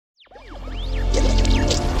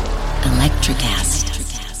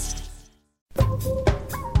Electrocast.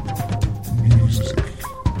 Music,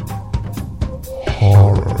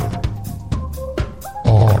 horror,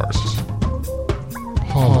 art,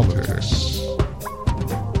 politics,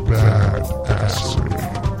 badassery.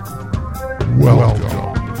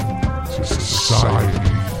 Welcome to Society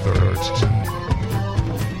 13.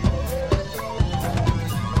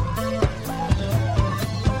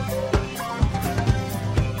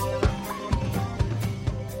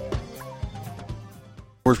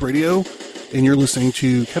 Radio, and you're listening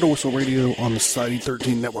to Kettle Whistle Radio on the Society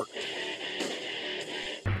 13 network.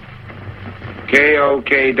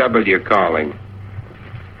 KOKW calling.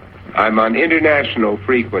 I'm on international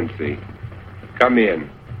frequency. Come in.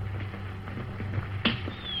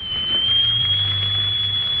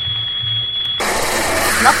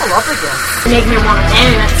 Knuckle up again. Make me want to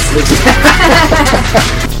dance.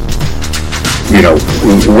 You know,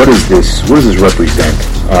 what does this represent?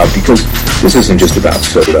 Because this isn't just about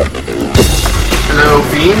soda. Hello,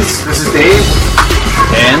 Beans. This is Dave.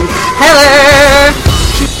 And... Hello!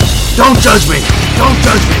 Don't judge me! Don't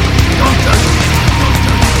judge me! Don't judge me!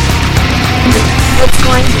 It's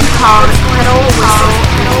going to be called Kettle Whistle.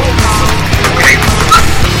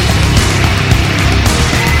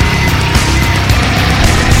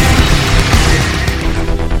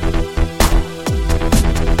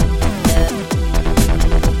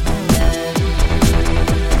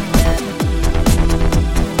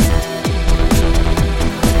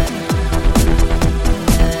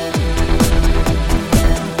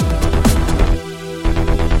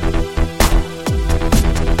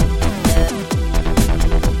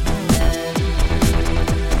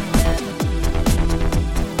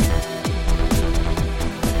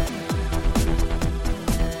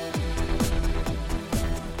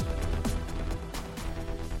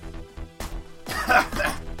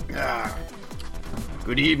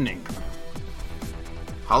 Good evening.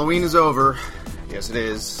 Halloween is over. Yes, it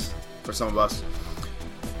is, for some of us.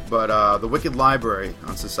 But the Wicked Library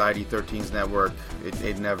on Society 13's network,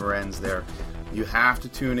 it never ends there. You have to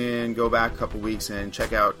tune in, go back a couple weeks, and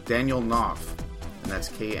check out Daniel Knauf, and that's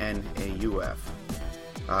K-N-A-U-F.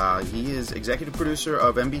 He is executive producer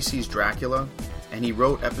of NBC's Dracula, and he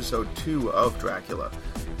wrote episode 2 of Dracula.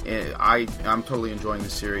 And I'm totally enjoying the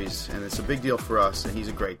series, and it's a big deal for us, and he's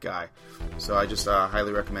a great guy. So I just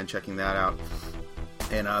highly recommend checking that out.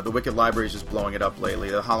 And the Wicked Library is just blowing it up lately.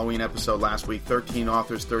 The Halloween episode last week, 13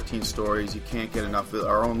 authors, 13 stories. You can't get enough.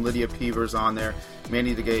 Our own Lydia Peever's on there.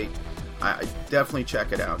 Mandy the Gate. Definitely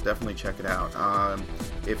check it out. Definitely check it out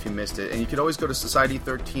if you missed it. And you can always go to Society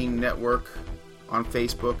 13 Network on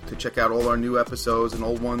Facebook to check out all our new episodes and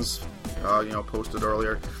old ones, posted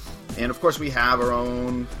earlier. And of course, we have our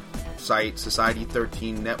own site,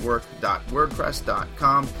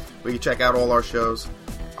 society13network.wordpress.com, where you can check out all our shows,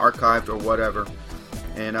 archived or whatever.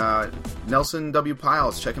 And Nelson W.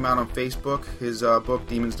 Piles, check him out on Facebook. His book,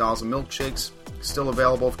 Demons, Dolls, and Milkshakes, still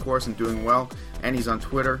available, of course, and doing well. And he's on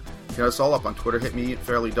Twitter. You know, it's all up on Twitter. Hit me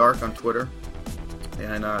Fairly Dark on Twitter.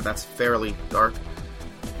 And that's Fairly Dark.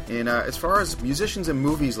 And as far as musicians and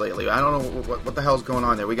movies lately, I don't know what the hell's going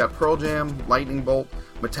on there. We got Pearl Jam, Lightning Bolt,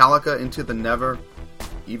 Metallica, Into the Never,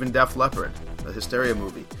 even Def Leppard, the Hysteria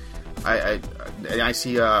movie. I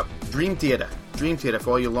see Dream Theater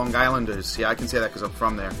for all you Long Islanders. Yeah, I can say that because I'm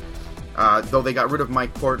from there. Though they got rid of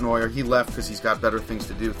Mike Portnoy, or he left because he's got better things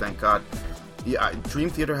to do, thank God. Yeah, Dream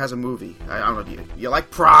Theater has a movie. I don't know, do you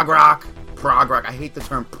like prog rock? Prog rock. I hate the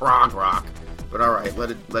term prog rock, but all right,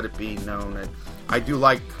 let it be known that I do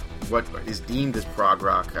like what is deemed as prog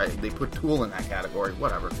rock. They put Tool in that category.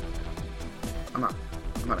 Whatever. I'm not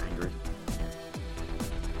angry.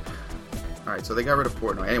 All right, so they got rid of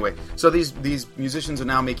Portnoy. Anyway, so these musicians are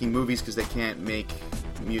now making movies because they can't make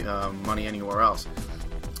money anywhere else.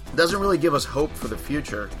 Doesn't really give us hope for the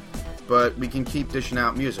future, but we can keep dishing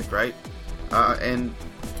out music, right? And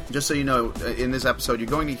just so you know, in this episode, you're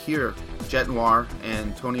going to hear Jet Noir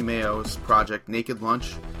and Tony Mayo's project Naked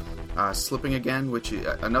Lunch, Slipping Again, which is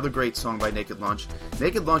another great song by Naked Lunch.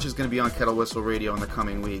 Naked Lunch is going to be on Kettle Whistle Radio in the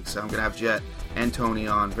coming weeks. I'm going to have Jet and Tony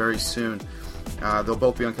on very soon. They'll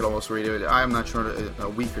both be on Kettle Whistle Radio. I'm not sure, a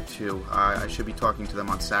week or two. I should be talking to them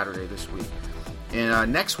on Saturday this week.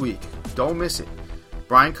 And next week, don't miss it.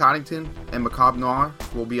 Brian Coddington and Macabre Noir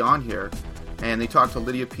will be on here. And they talked to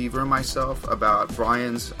Lydia Peever and myself about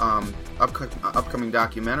Brian's upcoming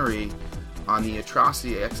documentary on the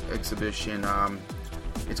Atrocity exhibition.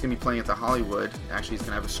 It's going to be playing at the Hollywood. Actually, it's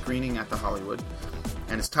going to have a screening at the Hollywood.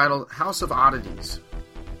 And it's titled House of Oddities.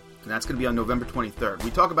 And that's going to be on November 23rd.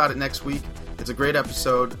 We talk about it next week. It's a great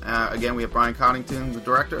episode. Again, we have Brian Coddington, the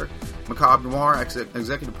director, Macabre Noir,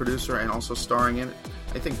 executive producer, and also starring in it.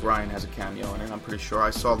 I think Brian has a cameo in it. I'm pretty sure. I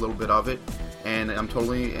saw a little bit of it, and I'm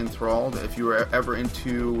totally enthralled. If you were ever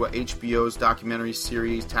into HBO's documentary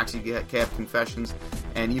series Taxi Cab Confessions,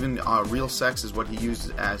 and even Real Sex is what he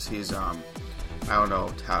used as his,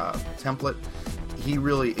 template. He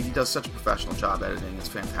does such a professional job editing. It's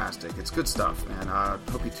fantastic. It's good stuff, man.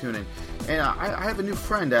 Hope you tune in. And I have a new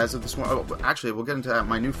friend as of this morning. Oh, actually, we'll get into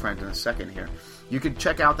my new friend in a second here. You could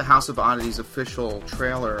check out the House of Oddities official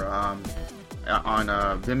trailer on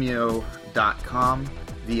Vimeo.com,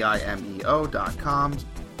 Vimeo.com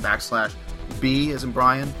 /B as in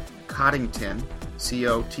Brian, Coddington,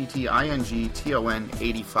 Cottington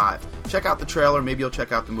 85. Check out the trailer. Maybe you'll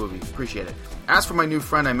check out the movie. Appreciate it. As for my new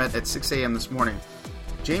friend I met at 6 a.m. this morning,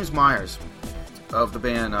 James Myers of the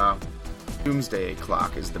band Doomsday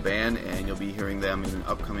Clock is the band, and you'll be hearing them in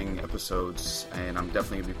upcoming episodes, and I'm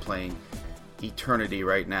definitely going to be playing Eternity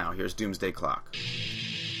right now. Here's Doomsday Clock.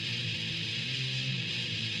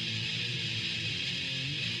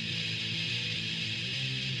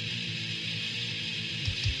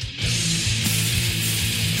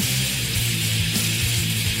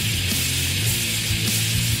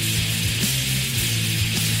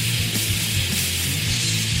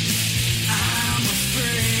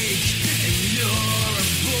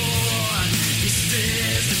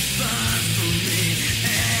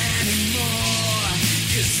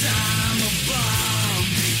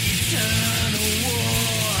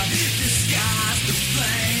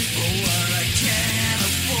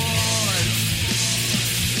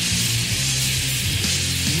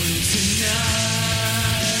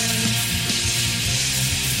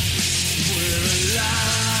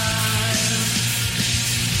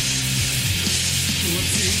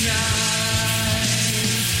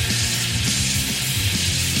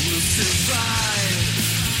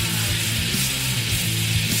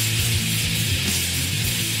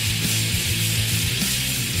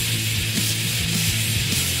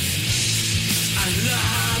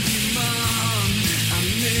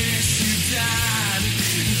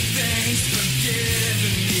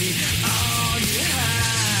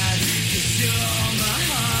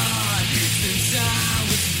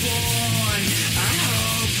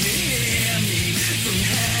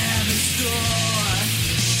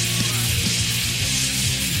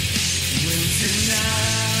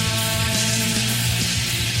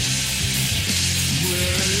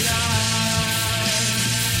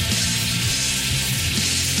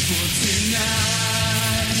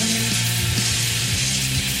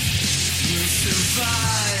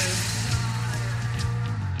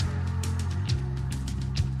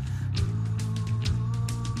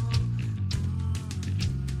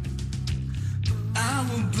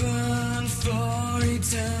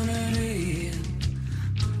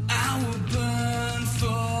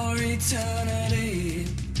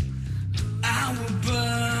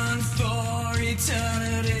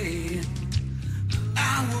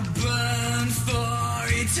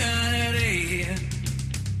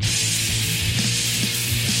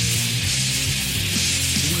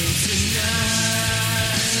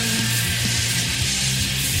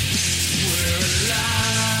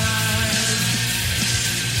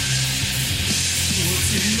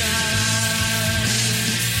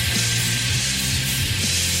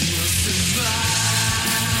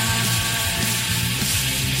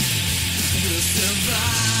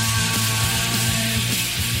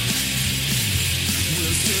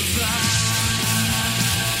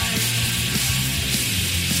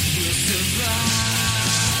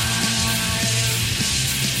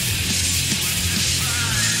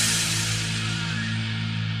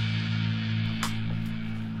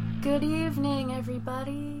 Good evening,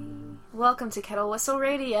 everybody. Welcome to Kettle Whistle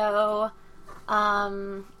Radio.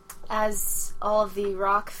 As all of the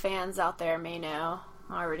rock fans out there may know,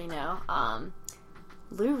 already know,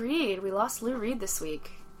 Lou Reed. We lost Lou Reed this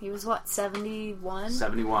week. He was, what, 71?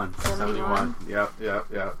 71. Yep.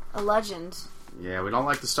 A legend. Yeah, we don't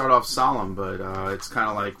like to start off solemn, but it's kind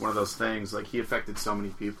of like one of those things. Like, he affected so many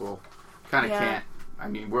people. Kind of can't. I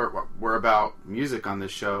mean, we're about music on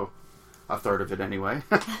this show. A third of it, anyway.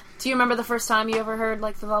 Do you remember the first time you ever heard,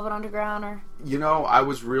 like, the Velvet Underground? Or? You know, I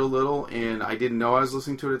was real little, and I didn't know I was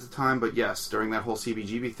listening to it at the time, but yes, during that whole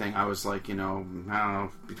CBGB thing, I was, like, you know, I don't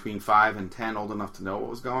know, between 5 and 10, old enough to know what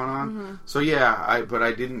was going on. Mm-hmm. So, yeah, but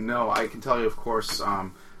I didn't know. I can tell you, of course,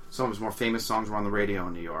 some of his more famous songs were on the radio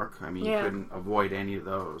in New York. I mean, you couldn't avoid any of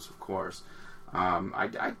those, of course. I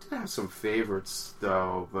did have some favorites,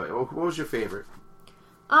 though, but what was your favorite?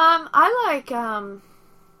 I like,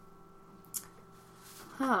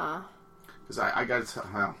 Because I got to tell,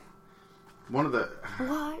 well, one of the...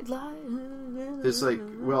 White light. There's like,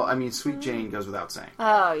 well, I mean, Sweet Jane goes without saying.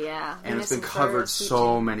 Oh, yeah. And it's been covered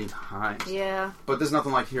so many times. Yeah. But there's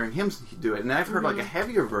nothing like hearing him do it. And I've heard like a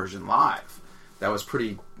heavier version live. That was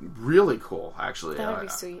really cool, actually. That would be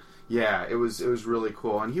sweet. Yeah, it was really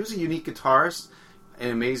cool. And he was a unique guitarist, an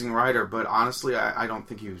amazing writer, but honestly, I don't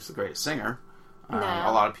think he was the greatest singer. No.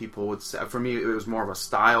 A lot of people would say, for me, it was more of a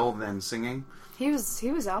style than singing. He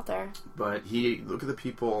was out there. But look at the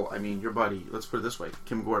people, I mean, your buddy, let's put it this way,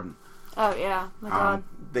 Kim Gordon. Oh, yeah. My God.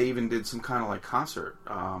 They even did some kind of like concert.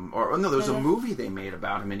 There was a movie they made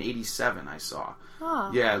about him in '87, I saw.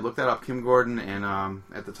 Oh. Yeah, look that up. Kim Gordon and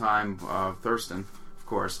at the time, Thurston, of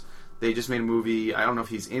course. They just made a movie. I don't know if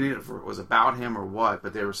he's in it, if it was about him or what,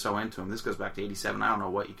 but they were so into him. This goes back to '87. I don't know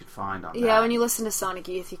what you could find on that. Yeah, when you listen to Sonic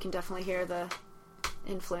Youth, you can definitely hear the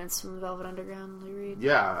influence from the Velvet Underground, Lou Reed.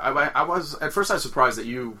 Yeah, I was... At first I was surprised that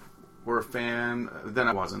you were a fan. Then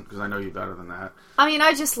I wasn't, because I know you better than that. I mean,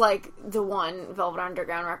 I just like the one Velvet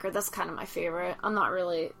Underground record. That's kind of my favorite. I'm not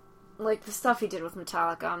really... Like, the stuff he did with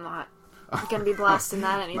Metallica, I'm not going to be blasting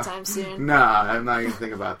that anytime soon. Nah, I'm not even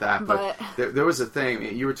thinking about that. But But- there was a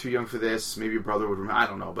thing. You were too young for this. Maybe your brother would remember. I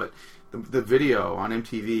don't know. But the video on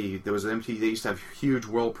MTV, there was an MTV... They used to have huge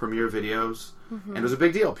world premiere videos. And it was a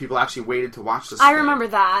big deal. People actually waited to watch this I thing. remember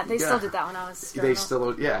that. They Yeah. still did that when I was growing They up.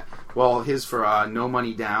 still, yeah. Well, his for No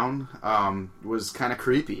Money Down was kind of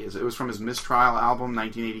creepy. It was from his Mistrial album,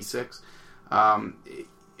 1986.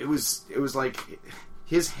 It was like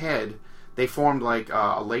his head. They formed like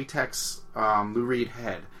a latex Lou Reed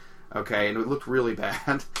head. Okay, and it looked really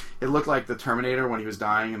bad. It looked like the Terminator when he was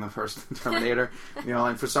dying in the first Terminator.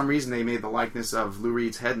 And for some reason they made the likeness of Lou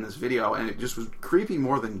Reed's head in this video, and it just was creepy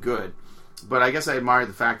more than good. But I guess I admired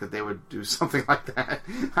the fact that they would do something like that.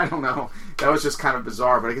 I don't know. That was just kind of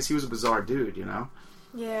bizarre, but I guess he was a bizarre dude,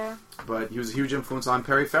 Yeah. But he was a huge influence on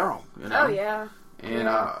Perry Farrell, Oh, yeah. And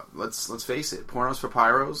let's face it, Pornos for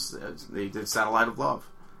Pyros, they did Satellite of Love,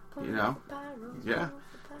 Yeah.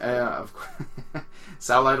 Of course.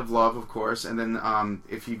 Satellite of Love, of course. And then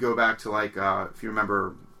if you go back to, like, if you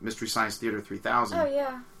remember Mystery Science Theater 3000, Oh,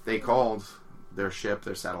 yeah. they called their ship,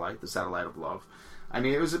 their satellite, the Satellite of Love. I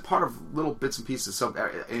mean, it was a part of little bits and pieces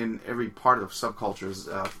in every part of subcultures,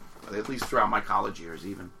 at least throughout my college years,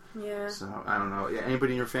 even. Yeah. So, I don't know.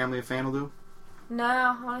 Anybody in your family a fan of Lou?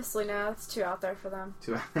 No, honestly, no. It's too out there for them.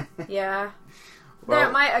 Yeah.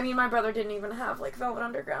 Well, my brother didn't even have, like, Velvet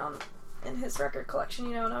Underground in his record collection,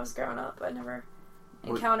 when I was growing up. I never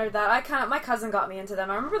encountered that. My cousin got me into them.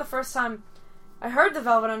 I remember the first time I heard the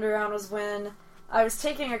Velvet Underground was when I was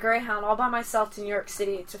taking a Greyhound all by myself to New York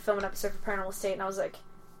City to film an episode for Paranormal Estate, and I was, like,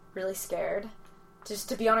 really scared just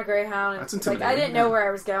to be on a Greyhound. That's Like, intimidating. I didn't know where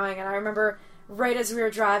I was going, and I remember right as we were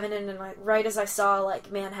driving in, and like, right as I saw,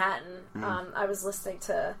 like, Manhattan, I was listening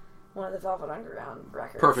to one of the Velvet Underground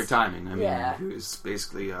records. perfect timing. I mean, Yeah. he was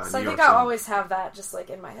basically So New I York think City. I'll always have that just, like,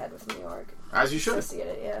 in my head with New York. As you should.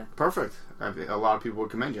 Associated, yeah. Perfect. A lot of people would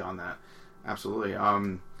commend you on that. Absolutely.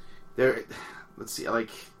 Let's see, like...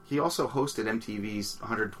 He also hosted MTV's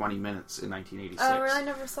 120 Minutes in 1986. Oh, really? I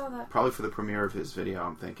never saw that. Probably for the premiere of his video,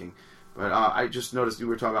 I'm thinking. But I just noticed you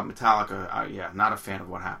were talking about Metallica. Not a fan of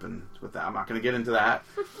what happened with that. I'm not going to get into that.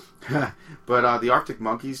 But the Arctic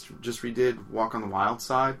Monkeys just redid Walk on the Wild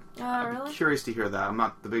Side. Oh, really? I'm curious to hear that. I'm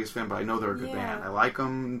not the biggest fan, but I know they're a good Yeah. band. I like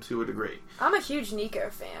them to a degree. I'm a huge Nico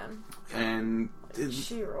fan. And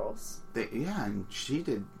She rolls. and she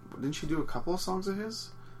did. Didn't she do a couple of songs of his?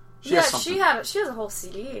 She has something. has a whole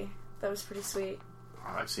CD that was pretty sweet.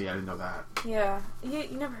 Oh, I see. I didn't know that. Yeah. You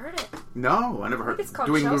never heard it? No, I never heard. it's called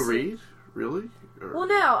Doing Lou Chelsea. Reed, really? Or... Well,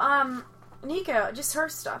 no. Nico, just her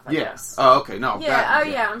stuff, I guess. Oh, okay. No. Yeah.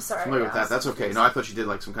 that, I'm sorry. Familiar with Yeah, that. That's okay. No, I thought she did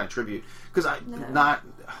like some kind of tribute because I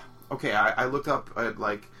looked up at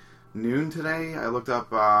like noon today. I looked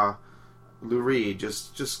up Lou Reed.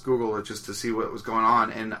 Just Google it just to see what was going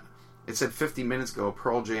on, and it said 50 minutes ago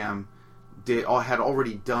Pearl Jam had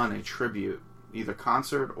already done a tribute, either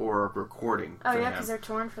concert or recording. Oh, for yeah, him. because they're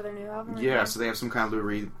touring for their new album. right Yeah, now. so they have some kind of Lou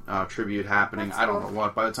Reed tribute happening. That's I don't cool. know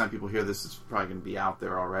what. By the time people hear this, it's probably going to be out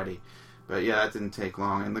there already. But yeah, that didn't take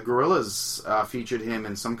long. And the Gorillaz featured him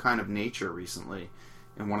in some kind of nature recently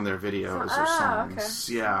in one of their videos or songs.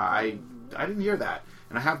 Okay. Yeah, I didn't hear that.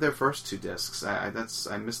 And I have their first two discs. I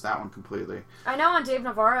missed that one completely. I know on Dave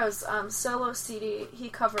Navarro's solo CD, he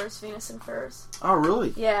covers Venus and Furs. Oh,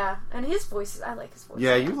 really? Yeah, and his voice, I like his voice.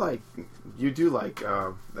 Yeah, you do like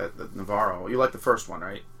that Navarro. You like the first one,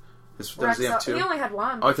 right? Does he have two? He only had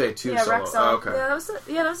one. Oh, they had two yeah, solo. Rexall. Oh, okay.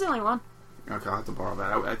 Yeah, that was the only one. Okay, I'll have to borrow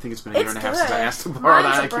that. I think it's been a year and a half good. since I asked to borrow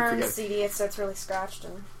Mine's that. I a keep burned forgetting. CD, so it's really scratched,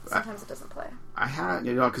 and sometimes it doesn't play. I had,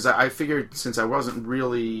 because I figured since I wasn't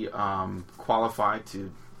really qualified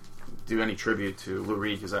to do any tribute to Lou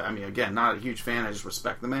Reed, because I mean, again, not a huge fan. I just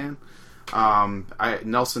respect the man.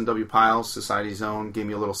 Nelson W. Piles, Society's Own, gave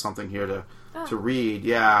me a little something here to read.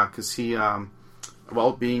 Yeah, because he,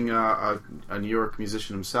 being a New York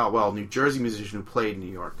musician himself, New Jersey musician who played in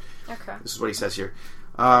New York. Okay. This is what he says here.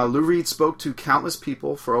 Lou Reed spoke to countless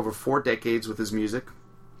people for over 4 decades with his music,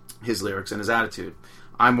 his lyrics, and his attitude.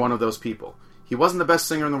 I'm one of those people. He wasn't the best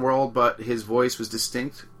singer in the world, but his voice was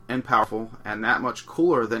distinct and powerful, and that much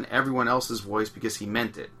cooler than everyone else's voice because he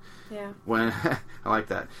meant it. Yeah. I like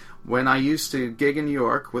that. When I used to gig in New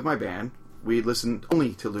York with my band, we'd listen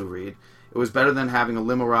only to Lou Reed. It was better than having a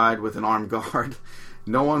limo ride with an armed guard.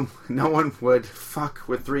 No one would fuck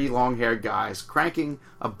with 3 long-haired guys cranking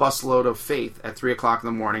a busload of Faith at 3 o'clock in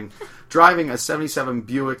the morning, driving a 77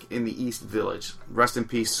 Buick in the East Village. Rest in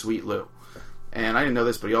peace, Sweet Lou. And I didn't know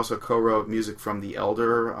this, but he also co-wrote music from The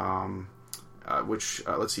Elder,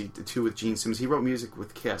 let's see, the 2 with Gene Simmons. He wrote music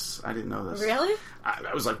with Kiss. I didn't know this. Really?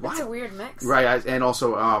 I was like, what? That's a weird mix. Right, and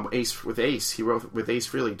also Ace with Ace. He wrote with Ace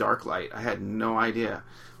Frehley, Dark Light. I had no idea.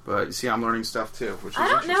 But you see, I'm learning stuff too, which is I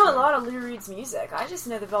don't interesting. know a lot of Lou Reed's music. I just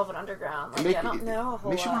know the Velvet Underground. Like, I don't know a whole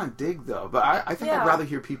lot. Makes you want to dig, though. But I think Yeah. I'd rather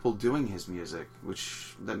hear people doing his music,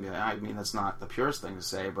 which, I mean, that's not the purest thing to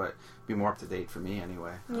say, but be more up to date for me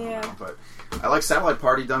anyway. I don't Yeah. know. But I like Satellite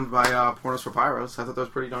Party done by Pornos for Pyros. I thought that was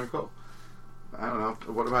pretty darn cool. I don't know.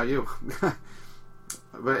 What about you?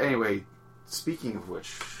 But anyway, speaking of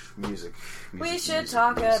which, music. We should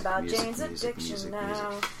talk about Jane's Addiction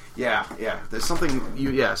now. Yeah. There's something.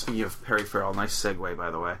 Speaking of Perry Farrell, nice segue,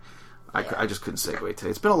 by the way. I just couldn't segue today.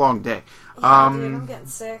 It's been a long day. Yeah, dude, I'm getting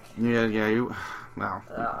sick. Yeah. You. Well.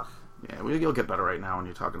 Ugh. Yeah, you'll get better right now when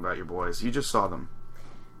you're talking about your boys. You just saw them.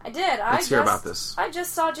 I did. Let's hear about this. I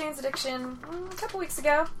just saw Jane's Addiction a couple weeks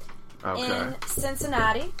ago in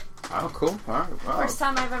Cincinnati. Oh, cool. All right. Wow. First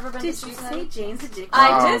time I've ever been to Did you Cincinnati. say Jane's Addiction?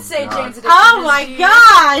 I did say God. Jane's Addiction. Oh Miss my D.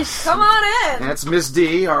 gosh! Come on in. That's Miss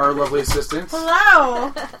D, our lovely assistant.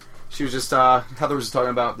 Hello! She was just, Heather was just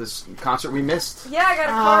talking about this concert we missed. Yeah, I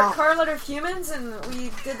got a car load of humans, and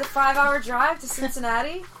we did the 5-hour drive to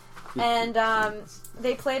Cincinnati, and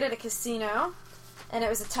they played at a casino, and it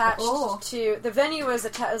was attached to the venue. It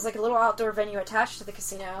was like a little outdoor venue attached to the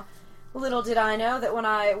casino. Little did I know that when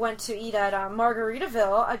I went to eat at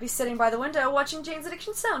Margaritaville, I'd be sitting by the window watching Jane's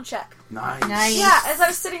Addiction soundcheck. Nice. Yeah, as I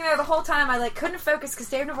was sitting there the whole time, I couldn't focus because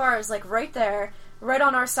Dave Navarro is right there, right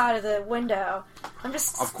on our side of the window. I'm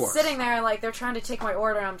just sitting there, and they're trying to take my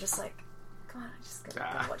order. I'm just like, come on, I just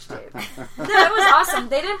gotta watch Dave. No, it was awesome.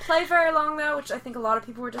 They didn't play very long though, which I think a lot of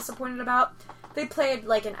people were disappointed about. They played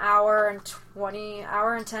an hour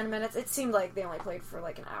and 10 minutes. It seemed like they only played for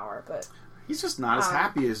an hour, but He's just not as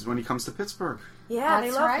happy as when he comes to Pittsburgh. yeah,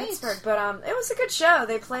 they love Pittsburgh. But it was a good show.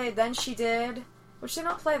 They played Then She Did, which they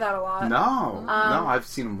don't play that a lot. No, I've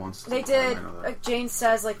seen him once. They did, Jane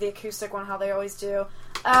Says, the acoustic one, how they always do.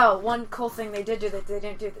 Oh, one cool thing they did do that they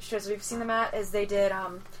didn't do at the shows we've seen them at is they did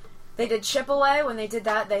Chip Away. When they did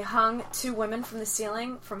that, they hung 2 women from the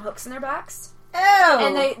ceiling from hooks in their backs. Ew!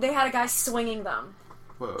 And they had a guy swinging them.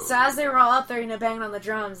 Whoa. So as they were all up there, banging on the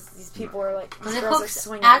drums, these people were Was it girls hooks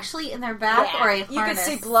swinging. actually in their back or a harness? You could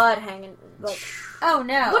see blood hanging. Oh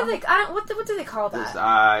no! What do they? what do they call that?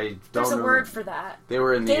 I don't There's know. a word for that. They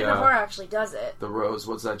were in the Dave Navarro actually does it. The Rose.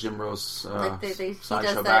 What's that? Jim Rose he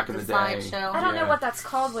sideshow does back that, in the the day. sideshow. I don't know what that's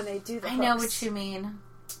called when they do the I hooks. know what you mean.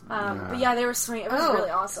 But yeah, they were swinging. It was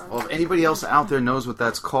really awesome. Well, if anybody else out there knows what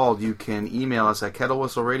that's called, you can email us at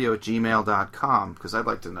kettlewhistleradio@gmail.com because I'd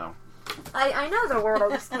like to know. I know the word.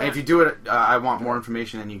 And if you do it, I want more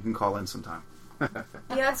information, and you can call in sometime.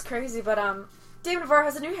 Yeah, it's crazy, but Dave Navarro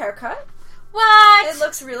has a new haircut. What? It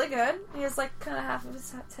looks really good. He has kind of half of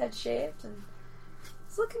his head shaved, and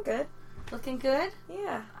it's looking good. Looking good?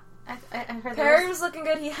 Yeah. I heard Perry was looking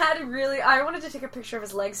good. He had I wanted to take a picture of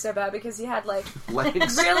his legs so bad because he had legs.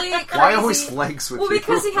 really crazy. Why always legs with you? Well,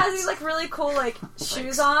 because he has these really cool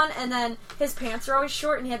shoes on, and then his pants are always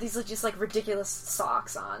short, and he had these just ridiculous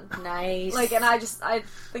socks on. Nice. And I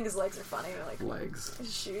think his legs are funny. Legs.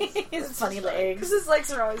 His shoes. His funny legs. Because his legs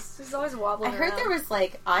are he's always wobbling. I heard around. there was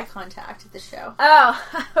eye contact at the show.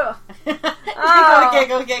 Oh.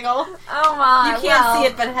 Giggle. Oh my! You can't see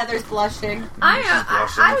it, but Heather's blushing.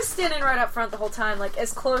 I was standing right up front the whole time,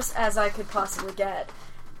 as close as I could possibly get.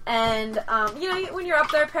 And when you're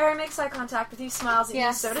up there, Perry makes eye contact with you, smiles at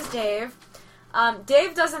you. So does Dave.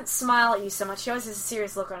 Dave doesn't smile at you so much. He always has a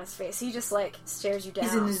serious look on his face. He just stares you down.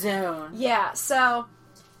 He's in the zone. Yeah. So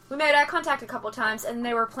We made eye contact a couple times, and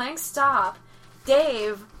they were playing Stop.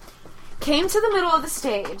 Dave came to the middle of the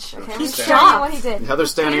stage. Okay, He's I'm showing you what shocked. he did.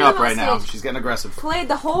 Heather's standing Came to up the right middle now. of the stage, She's getting aggressive. played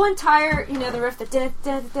the whole entire, the riff,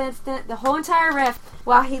 the whole entire riff,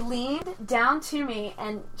 while he leaned down to me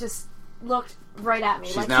and just looked right at me.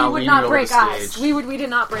 She's like now he would leaning not over break the eyes. stage. We did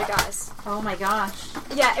not break eyes. Oh my gosh.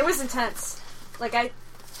 Yeah, it was intense. Like I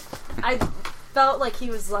felt like he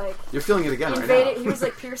was like You're feeling it again invaded. right now. He was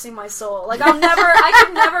like piercing my soul. Like I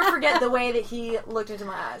could never forget the way that he looked into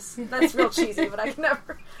my eyes. That's real cheesy, but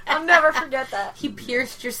I'll never forget that. He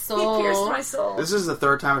pierced your soul. He pierced my soul. This is the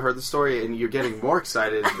third time I've heard the story, and you're getting more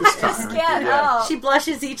excited this time. I can't help. She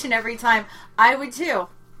blushes each and every time. I would too.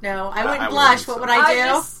 No, I wouldn't I blush. wouldn't, What so. would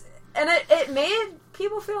I do? And it made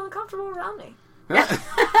people feel uncomfortable around me.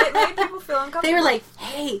 It made people feel uncomfortable. They were like,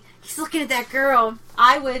 "Hey, he's looking at that girl."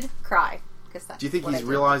 I would cry. Do you think he's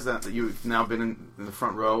realized that you've now been in the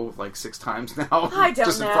front row like 6 times now? I don't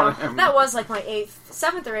Just know. in front of him. That was like my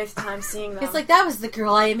 7th or 8th time seeing them. It's like, that was the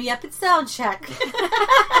girl eyeing me up at sound check.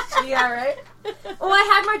 Yeah, right. Well, I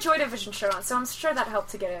had my Joy Division shirt on, so I'm sure that helped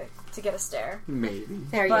to get a stare. Maybe.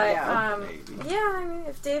 There But you go. Maybe. yeah, I mean,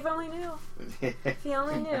 if Dave only knew. If he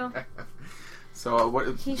only knew. So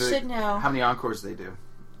what? He should know. How many encores they do?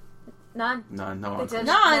 None. None. No They encores. did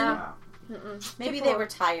None. Wow. Maybe People- they were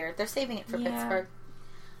tired. They're saving it for Yeah. Pittsburgh.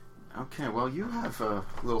 Okay. Well, you have a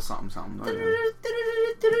little something. Don't you?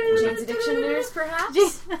 Jane's Addiction news,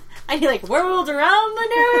 perhaps? I need like world around the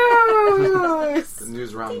news. The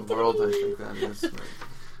news around the world. I think that is. Right.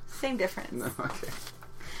 Same difference. No, okay.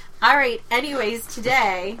 All right. Anyways,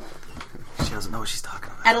 today She doesn't know what she's talking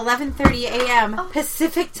about. at 11:30 a.m.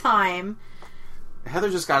 Pacific time,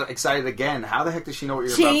 Heather just got excited again. How the heck does she know what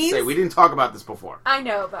you're about to James? say? We didn't talk about this before. I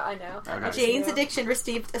know, but I know. Okay. I just Jane's knew. Addiction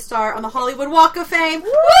received a star on the Hollywood Walk of Fame.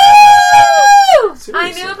 Woo! I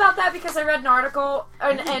Seriously. knew about that because I read an article,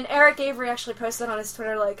 and Eric Avery actually posted on his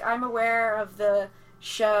Twitter, like, I'm aware of the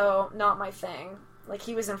show, not my thing. Like,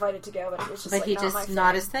 he was invited to go, but it was just But like, he not just my thing.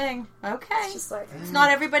 not his thing. Okay. It's just like... It's not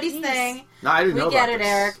everybody's Jeez. thing. No, I didn't We know get about it, this.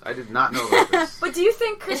 Eric. I did not know about this. But do you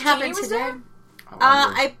think Chris It happened Cheney was today. there?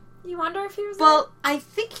 I You wonder if he was Well, I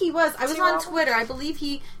think he was. I was Too on old? Twitter. I believe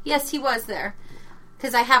he was there.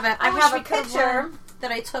 Because I have I wish have we a could've picture won. that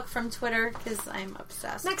I took from Twitter because I'm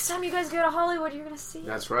obsessed. there? Next time you guys go to Hollywood, you're going to see it.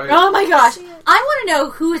 That's right. Oh my gosh! See it. I want to know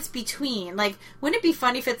who it's between. Like, wouldn't it be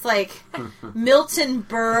funny if it's like Milton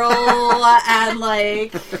Berle and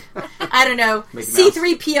like I don't know Mickey Mouse.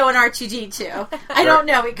 C-3PO and R2-D2? I don't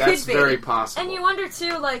know. It could That's be. very possible. And you wonder,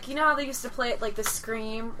 too, like, you know how they used to play it, like, the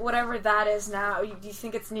Scream, whatever that is now, do you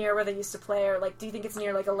think it's near where they used to play, or, like, do you think it's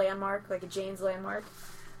near, like, a landmark, like a Jane's landmark?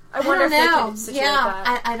 I wonder don't if they know. could situate Yeah,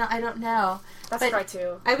 that. I don't know. That's but- right,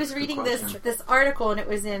 too. I was reading question. this article, and it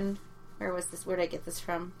was in, where was this? Where did I get this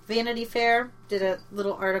from? Vanity Fair did a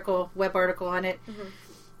little web article on it,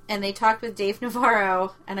 and they talked with Dave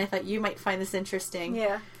Navarro, and I thought you might find this interesting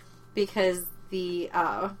Yeah. because the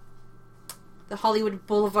Hollywood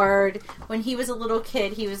Boulevard, when he was a little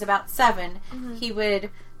kid, he was about 7. He would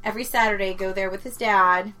every Saturday go there with his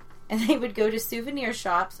dad, and they would go to souvenir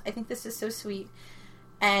shops. I think this is so sweet.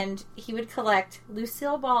 And he would collect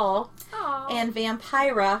Lucille Ball Aw. and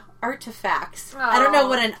Vampira artifacts. I don't know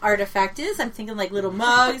what an artifact is. I'm thinking like little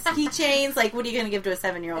mugs, keychains. Like, what are you going to give to a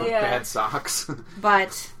 7-year-old? Yeah. Bad socks.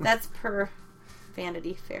 But that's per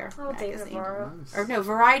Vanity Fair Oh, David magazine. Navarro. Or no,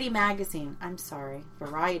 Variety Magazine. I'm sorry.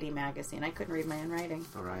 Variety Magazine. I couldn't read my own writing.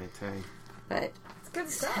 Variety. But It's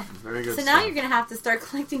good stuff. Very good so stuff. now you're going to have to start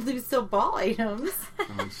collecting Lucille Ball items. Oh,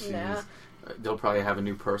 jeez. Yeah. They'll probably have a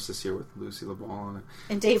new purse this year with Lucy LeBall on it.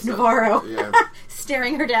 And Dave Navarro Yeah.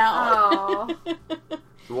 staring her down. Aw.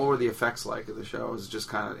 What were the effects like of the show? Is it just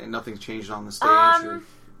kind of, and nothing's changed on the stage? Or?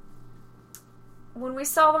 When we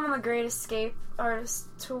saw them on the Great Escape Artist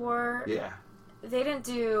Tour, Yeah. they didn't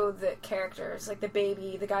do the characters, like the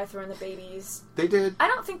baby, the guy throwing the babies. They did. I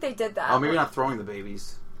don't think they did that. Oh, maybe not throwing the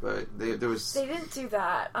babies, but there was... They didn't do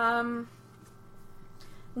that.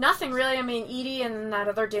 Nothing really. I mean, Edie and that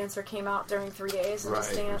other dancer came out during 3 days and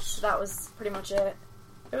just Right. danced. That was pretty much it.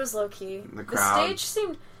 It was low key. The crowd.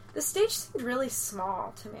 The stage seemed really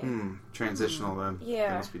small to me. transitional then. Yeah.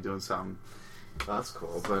 They must be doing something. That's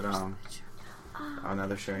cool, but oh, now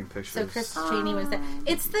they're sharing pictures. So Chris Cheney was there.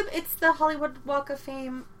 It's the Hollywood Walk of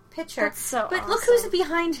Fame picture. That's so But look awesome. who's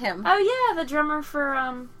behind him. Oh yeah, the drummer for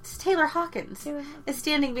It's Taylor Hawkins Taylor Hawkins. is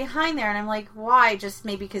standing behind there, and I'm like, why? Just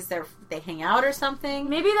maybe because they hang out or something?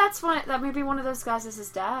 maybe that maybe one of those guys is his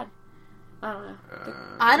dad. I don't know.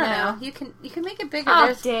 I don't No. know. You can make it bigger. Oh,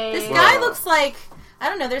 This Dave. guy Well- looks like, I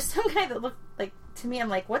don't know. There's some guy that looked like to me, I'm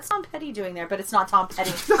like, what's Tom Petty doing there? But it's not Tom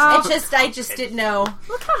Petty. Oh. I just didn't know.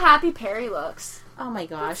 Look how happy Perry looks. Oh my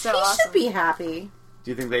gosh, So he awesome. should be happy.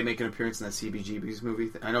 Do you think they make an appearance in that CBGB's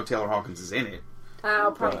movie? I know Taylor Hawkins is in it.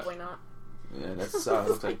 Oh, probably not. Yeah, that's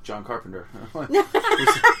looks like John Carpenter.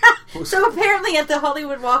 So apparently at the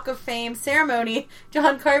Hollywood Walk of Fame ceremony,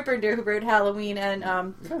 John Carpenter, who wrote Halloween, and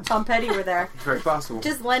Tom Petty were there. Very possible.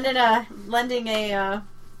 Just lending a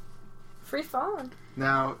Free falling.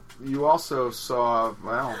 Now, you also saw,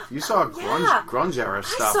 you saw grunge era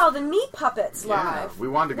stuff. I saw the Meat Puppets live. Yeah, we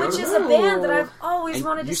wanted to go which to is that. a band that I've always And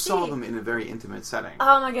wanted to you see. saw them in a very intimate setting.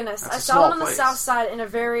 Oh my goodness. That's I a saw small them on the place. south side in a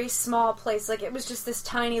very small place. Like, it was just this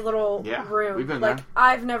tiny little room. we've been like,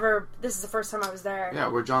 there. This is the first time I was there. Yeah,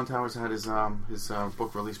 where John Towers had his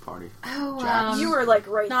book release party. Oh, you were like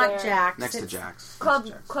right not there. Jack's. Next to Jack's. Club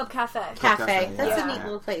Next to Jack's. Cafe. Cafe. That's Yeah. a neat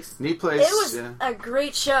little place. Neat place. It was a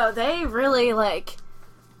great show. They really,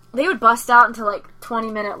 they would bust out into,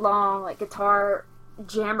 20-minute long, guitar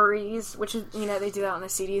jamborees, which is, they do that on the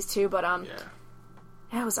CDs, too, but,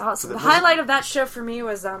 it was awesome. The highlight of that show for me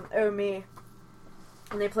was, Oh Me.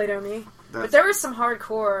 And they played Oh Me. But there was some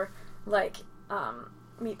hardcore,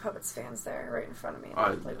 Meat Puppets fans there right in front of me.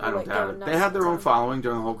 I don't doubt it. They had their own following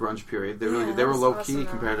during the whole grunge period. They were low key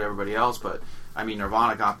compared to everybody else, but I mean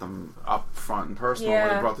Nirvana got them up front and personal.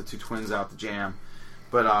 Yeah. They brought the two twins out to jam.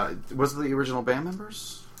 But was it the original band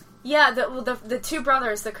members? Yeah, the two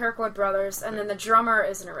brothers, the Kirkwood brothers, and then the drummer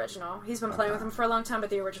is an original. He's been playing with them for a long time,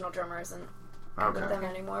 but the original drummer isn't with them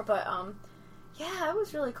anymore. But yeah, it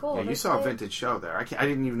was really cool. Yeah, you saw a vintage show there. I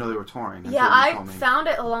didn't even know they were touring. Yeah, I found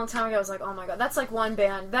it a long time ago. I was like, oh my god, that's one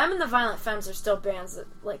band. Them and the Violent Femmes are still bands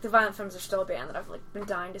that, the Violent Femmes are still a band that I've been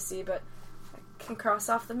dying to see, but I can cross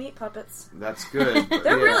off the Meat Puppets. That's good.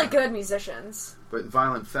 They're really good musicians. But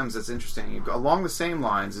Violent Femmes, that's interesting. Along the same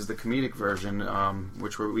lines is the comedic version,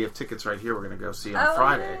 which we have tickets right here. We're going to go see on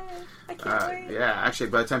Friday. Yay. I can't wait. Yeah, actually,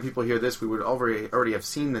 by the time people hear this, we would already have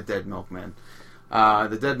seen the Dead Milkmen.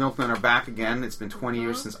 The Dead Milkmen are back again. It's been 20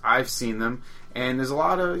 years since I've seen them, and there's a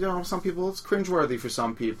lot of some people. It's cringeworthy for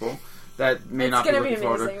some people that may not be looking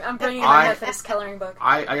forward to. It's going to be amazing. I'm bringing my Methodist coloring book.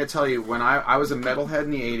 I got to tell you, when I was a metalhead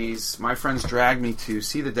in the 80s, my friends dragged me to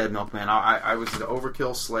see the Dead Milkmen. I was the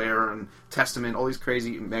Overkill, Slayer, and Testament, all these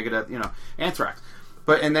crazy Megadeth, Anthrax.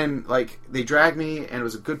 And then, they dragged me, and it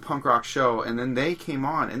was a good punk rock show, and then they came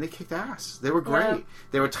on, and they kicked ass. They were great. Yeah.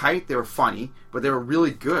 They were tight, they were funny, but they were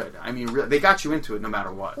really good. I mean, they got you into it no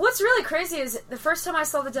matter what. What's really crazy is the first time I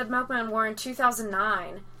saw the Dead Milkmen were in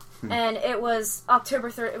 2009, and it was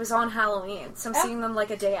October 3rd. It was on Halloween, so I'm seeing them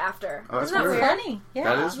a day after. Oh, Isn't that weird? Funny. Yeah.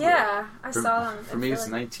 That is weird. Yeah, I saw them. For me, it's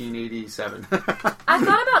 1987. I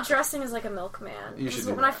thought about dressing as a milkman. You should do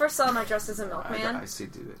when that. I first saw them, I dressed as a milkman. I see,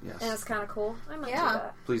 do it, yes. And it's kind of cool. I might do Yeah.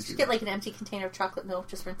 that. Please do Just get that. an empty container of chocolate milk,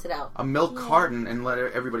 just rinse it out. A milk carton and let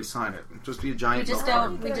everybody sign it. Just be a giant milk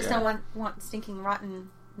carton. We just don't want stinking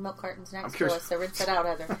rotten milk cartons next to us, so rinse it out,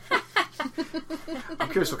 Heather. I'm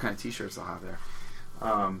curious what kind of t-shirts they'll have there.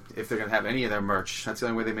 If they're going to have any of their merch. That's the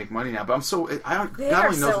only way they make money now. But God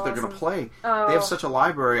only knows what they're going to play. Oh. They have such a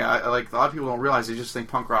library. A lot of people don't realize. They just think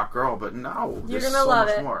punk rock girl, but no. You're there's gonna so love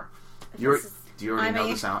much it. more. Do you already know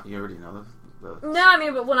the sound? You already know the No, I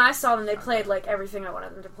mean, but when I saw them, they played everything I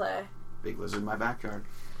wanted them to play. Big Lizard in My Backyard.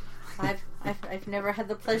 I've never had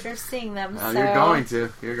the pleasure of seeing them. So. You're going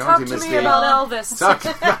to. You're going Talk to, to Miss me D. about Elvis. Talk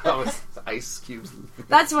about Elvis. Ice Cubes.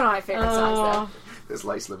 That's one of my favorite songs, There's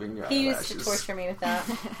lice living in your He eyelashes. used to torture me with that.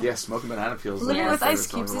 Yeah, smoking banana peels. Living with ice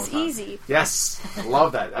song cubes of all is time. easy. Yes, I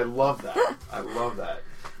love that. I love that.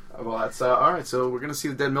 Well, that's all right. So we're gonna see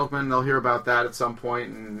the Dead Milkmen. They'll hear about that at some point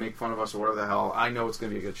and make fun of us or whatever the hell. I know it's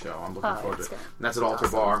gonna be a good show. I'm looking forward to it. And that's at Altar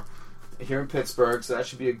Bar here in Pittsburgh. So that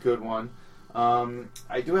should be a good one.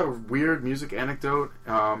 I do have a weird music anecdote.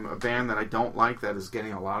 A band that I don't like that is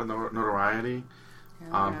getting a lot of notoriety.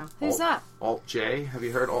 Who's that? Alt J. Have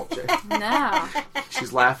you heard Alt J? No.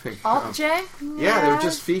 She's laughing. Alt J? Yeah, they were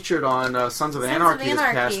just featured on Sons of Anarchy this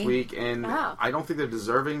past Anarchy. week, and I don't think they're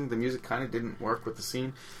deserving. The music kind of didn't work with the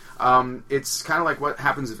scene. It's kind of like what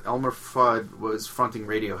happens if Elmer Fudd was fronting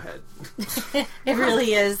Radiohead. It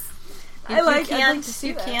really is. I'd like to see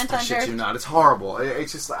you that. can't I shit you not. It's horrible.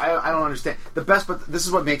 It's just I don't understand. The best, but this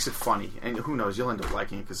is what makes it funny. And who knows? You'll end up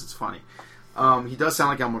liking it because it's funny. He does sound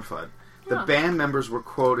like Elmer Fudd. The band members were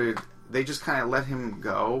quoted. They just kind of let him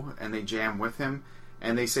go and they jam with him,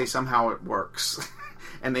 and they say somehow it works,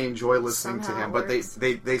 and they enjoy listening to him. But they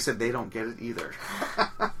said they don't get it either.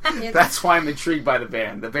 That's why I'm intrigued by the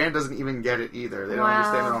band. The band doesn't even get it either. They don't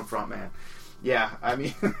understand their own front man. Yeah, I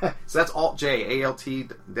mean, so that's Alt J, ALT-J.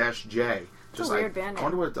 It's a weird band name. I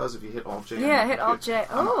wonder what it does if you hit Alt J. Yeah, hit Alt J.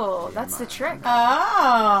 Oh, that's the trick.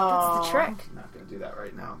 Oh. That's the trick. I'm not going to do that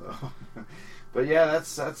right now, though. But yeah,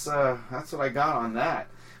 that's what I got on that.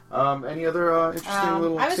 Any other interesting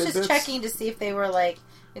little I was tidbits? just checking to see if they were like,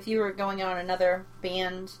 if you were going on another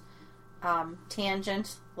band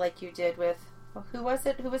tangent like you did with, who was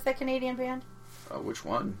it? Who was that Canadian band? Which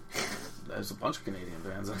one? There's a bunch of Canadian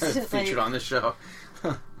bands featured on this show.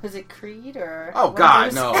 Was it Creed or? Oh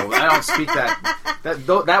God, no! I don't speak that.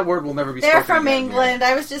 That word will never be. They're spoken from again England.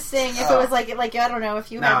 here. I was just saying if it was like I don't know,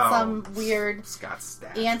 if you had some weird Scott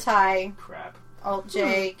Stapp anti alt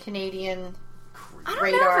J Canadian I don't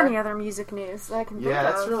radar. have any other music news that I can think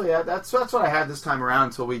that's of. really that's what I had this time around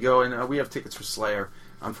until we go and we have tickets for Slayer.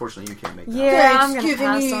 Unfortunately, you can't make that. Yeah, I'm gonna pass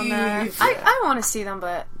Thanksgiving on that. Eve. I want to see them,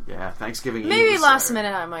 but Yeah, Thanksgiving Eve. maybe is last Slayer.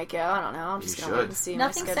 minute I might go. I don't know. I'm just You gonna wait should. and see.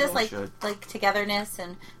 Nothing my says schedule. like togetherness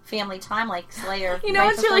and family time like Slayer. You know right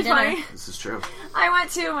what's before really dinner. funny? This is true. I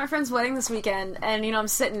went to my friend's wedding this weekend, and I'm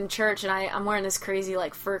sitting in church, and I'm wearing this crazy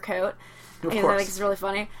like fur coat. Of I course. think it's really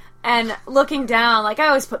funny. And looking down, like I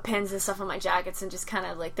always put pins and stuff on my jackets, and just kind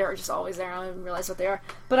of like they're just always there. I don't even realize what they are.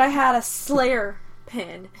 But I had a Slayer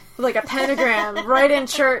pin, like a pentagram, right in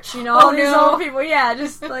church. All these old people,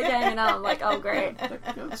 just like hanging out. I'm like, oh great.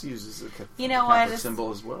 That's used as a You know Catholic what? symbol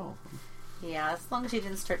as well. Yeah, as long as you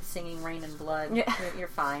didn't start singing Rain and Blood, Yeah. you're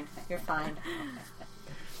fine. You're fine.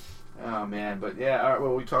 Oh man, but yeah. All right,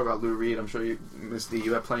 well, we talk about Lou Reed. I'm sure you, Miss D,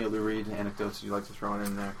 you have plenty of Lou Reed anecdotes you'd like to throw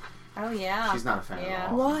in there. Oh yeah. She's not a fan at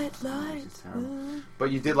all. What light? She's terrible.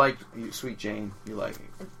 But you did like Sweet Jane. You like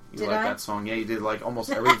Did I? that song. Yeah, you did like almost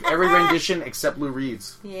every rendition except Lou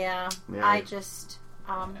Reed's. Yeah. Yeah. I just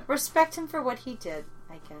respect him for what he did,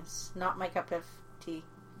 I guess. Not my cup of tea.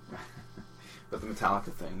 But the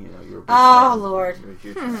Metallica thing, you were a big Oh, fan. Lord. You were a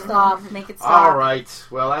huge fan. Stop. Make it stop. All right.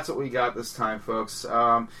 Well, that's what we got this time, folks.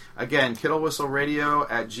 Again,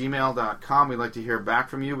 kittlewhistleradio@gmail.com. We'd like to hear back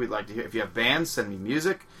from you. We'd like to hear if you have bands, send me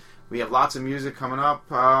music. We have lots of music coming up.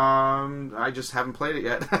 I just haven't played it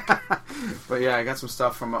yet. But yeah, I got some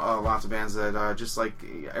stuff from lots of bands that just like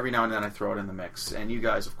every now and then I throw it in the mix. And you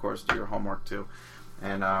guys, of course, do your homework too.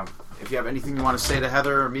 And if you have anything you want to say to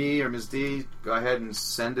Heather or me or Ms. D, go ahead and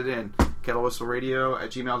send it in.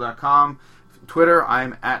 KettleWhistleRadio@gmail.com. Twitter,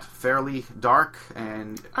 I'm at Fairly Dark.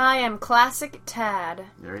 And I am Classic Tad.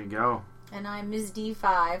 there you go. And I'm Ms.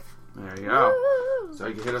 D5. There you go. So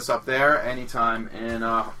you can hit us up there anytime. And,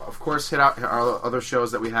 of course, hit out our other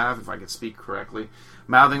shows that we have, if I could speak correctly.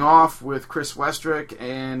 Mouthing Off with Chris Westrick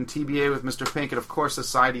and TBA with Mr. Pink. And, of course,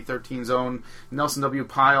 Society 13's own Nelson W.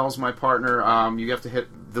 Piles, my partner. You have to hit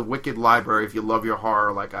the Wicked Library if you love your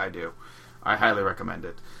horror like I do. I highly recommend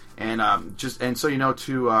it. And so you know,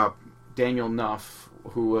 to Daniel Nuff,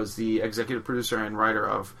 who was the executive producer and writer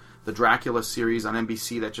of the Dracula series on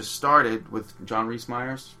NBC that just started with John Rhys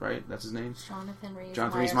Meyers, right? That's his name? Jonathan Rhys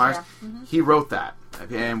Meyers. Yeah. Mm-hmm. He wrote that.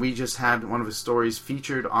 And we just had one of his stories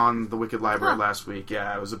featured on the Wicked Library last week.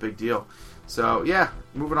 Yeah, it was a big deal. So, yeah,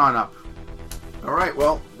 moving on up. All right,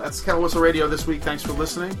 well, that's Kettle Whistle Radio this week. Thanks for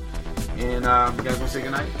listening. And you guys want to say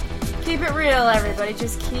goodnight? Keep it real, everybody.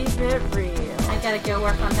 Just keep it real. I gotta go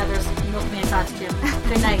work on Heather's milkman costume.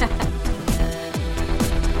 Good night.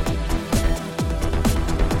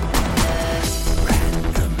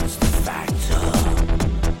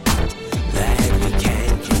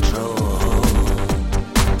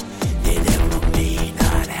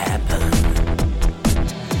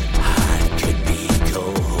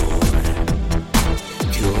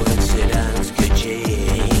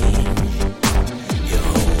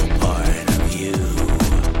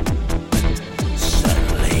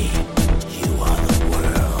 Suddenly, you are the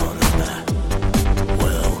world of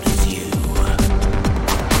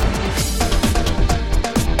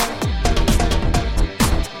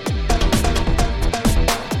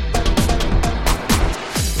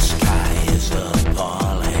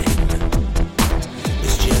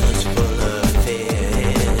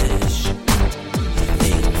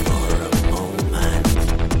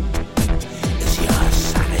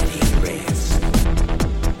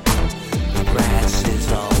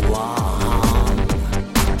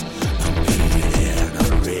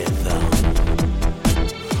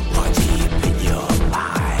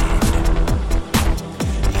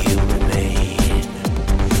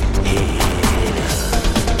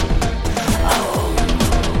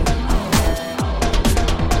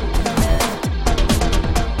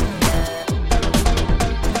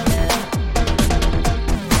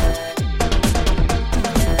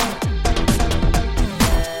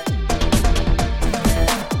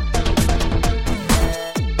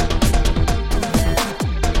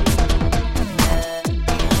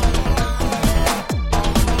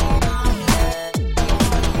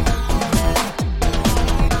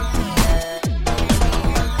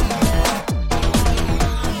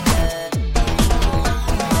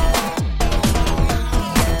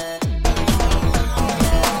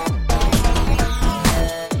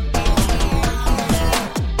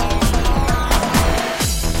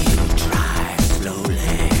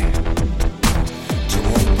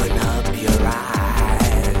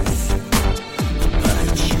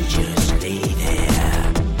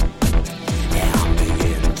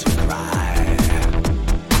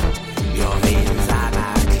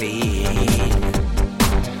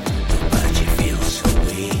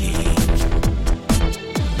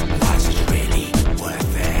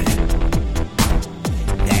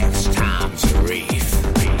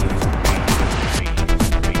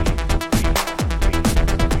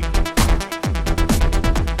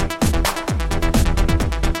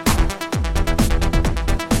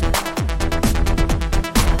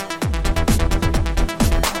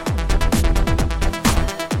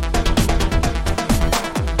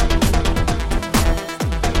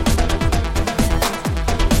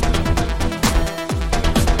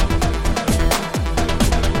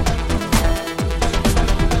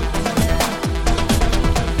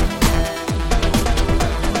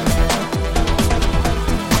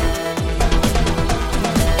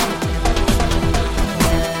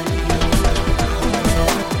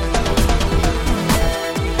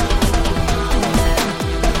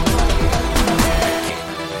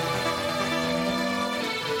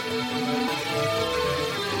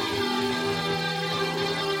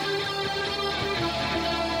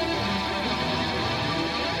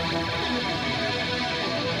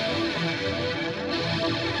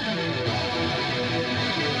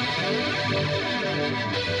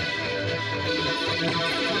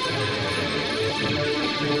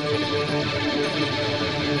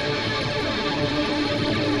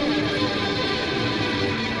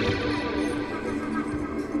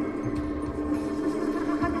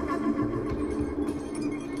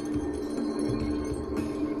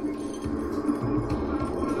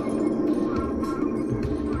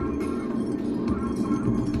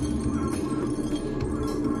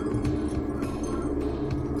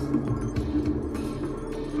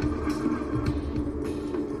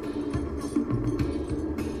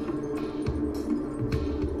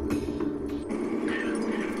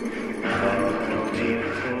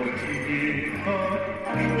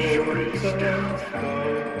I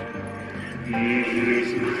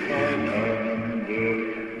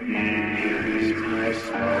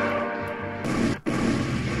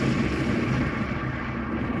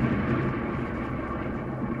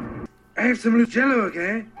have some loose jello,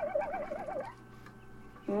 okay?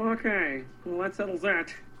 Okay, well, that settles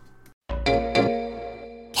that.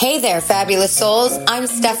 Hey there, fabulous souls. I'm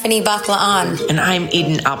Stephanie Baklaan. And I'm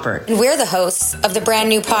Eden Alpert. And we're the hosts of the brand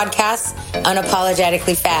new podcast,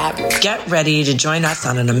 Unapologetically Fab. Get ready to join us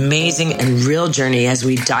on an amazing and real journey as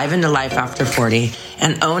we dive into life after 40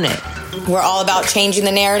 and own it. We're all about changing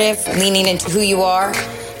the narrative, leaning into who you are,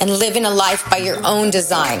 and living a life by your own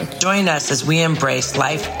design. Join us as we embrace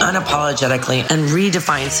life unapologetically and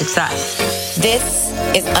redefine success. This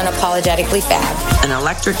is Unapologetically Fab, an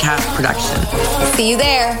Electric Cat production. See you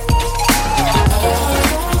there.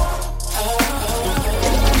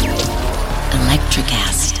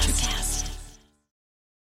 Electricast.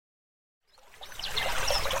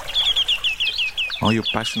 Are you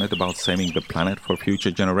passionate about saving the planet for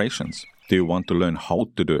future generations? Do you want to learn how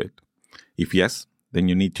to do it? If yes, then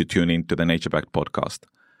you need to tune in to the Nature Backed podcast.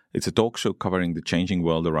 It's a talk show covering the changing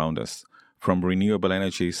world around us, from renewable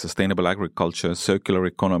energy, sustainable agriculture, circular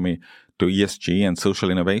economy, to ESG and social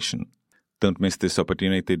innovation. Don't miss this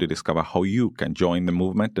opportunity to discover how you can join the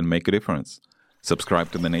movement and make a difference.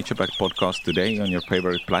 Subscribe to the Nature Backed podcast today on your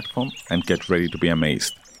favorite platform and get ready to be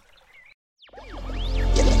amazed.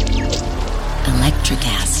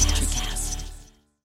 Electricast.